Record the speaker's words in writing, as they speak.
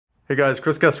Hey guys,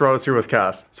 Kristopher Gasteratos here with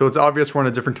CAS. So it's obvious we're on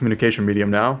a different communication medium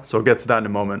now, so I'll get to that in a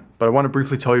moment, but I want to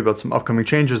briefly tell you about some upcoming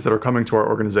changes that are coming to our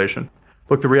organization.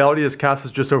 Look, the reality is CAS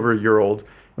is just over a year old,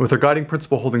 and with our guiding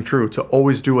principle holding true to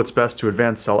always do what's best to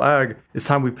advance cell ag, it's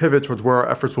time we pivot towards where our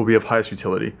efforts will be of highest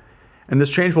utility. And this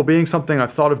change, while being something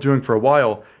I've thought of doing for a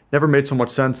while, never made so much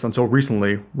sense until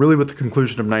recently, really with the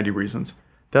conclusion of 90 Reasons.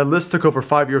 That list took over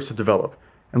 5 years to develop,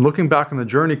 and looking back on the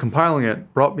journey compiling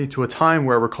it brought me to a time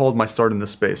where I recalled my start in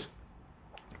this space.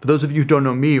 For those of you who don't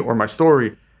know me or my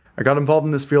story, I got involved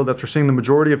in this field after seeing the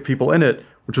majority of people in it,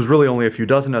 which was really only a few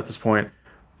dozen at this point,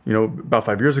 about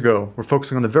 5 years ago, were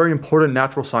focusing on the very important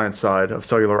natural science side of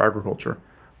cellular agriculture.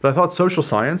 But I thought social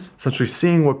science, essentially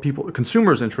seeing what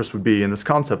consumers' interest would be in this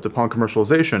concept upon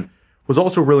commercialization, was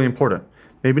also really important.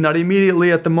 Maybe not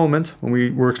immediately at the moment when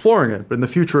we were exploring it, but in the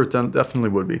future it definitely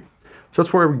would be. So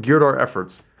that's where we geared our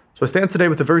efforts. So I stand today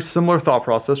with a very similar thought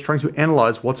process, trying to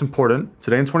analyze what's important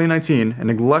today in 2019 and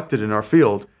neglected in our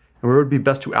field, and where it would be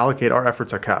best to allocate our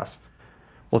efforts at CAS.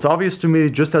 Well, it's obvious to me,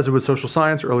 just as it was social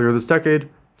science earlier this decade,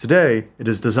 today it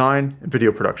is design and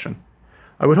video production.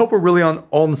 I would hope we're really all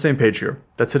on the same page here,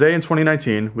 that today in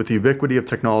 2019, with the ubiquity of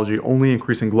technology only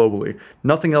increasing globally,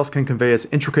 nothing else can convey as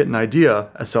intricate an idea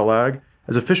as cell ag,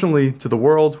 as efficiently to the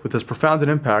world with as profound an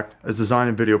impact as design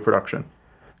and video production.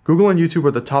 Google and YouTube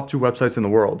are the top 2 websites in the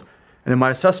world, and in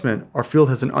my assessment, our field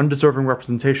has an undeserving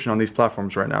representation on these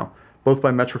platforms right now, both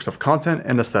by metrics of content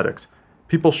and aesthetics.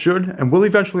 People should, and will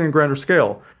eventually in grander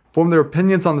scale, form their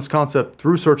opinions on this concept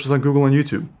through searches on Google and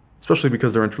YouTube, especially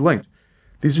because they're interlinked.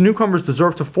 These newcomers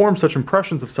deserve to form such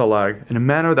impressions of cell ag in a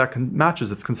manner that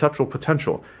matches its conceptual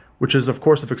potential, which is, of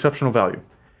course, of exceptional value.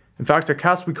 In fact, at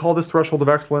CAS we call this threshold of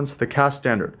excellence the CAS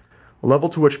standard, a level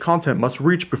to which content must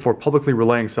reach before publicly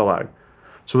relaying cell ag.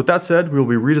 So with that said, we will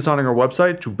be redesigning our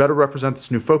website to better represent this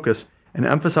new focus and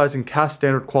emphasizing CAS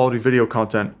standard quality video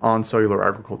content on cellular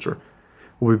agriculture.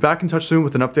 We'll be back in touch soon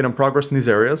with an update on progress in these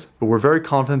areas, but we're very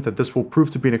confident that this will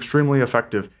prove to be an extremely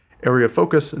effective area of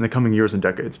focus in the coming years and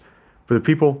decades for the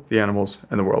people, the animals,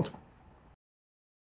 and the world.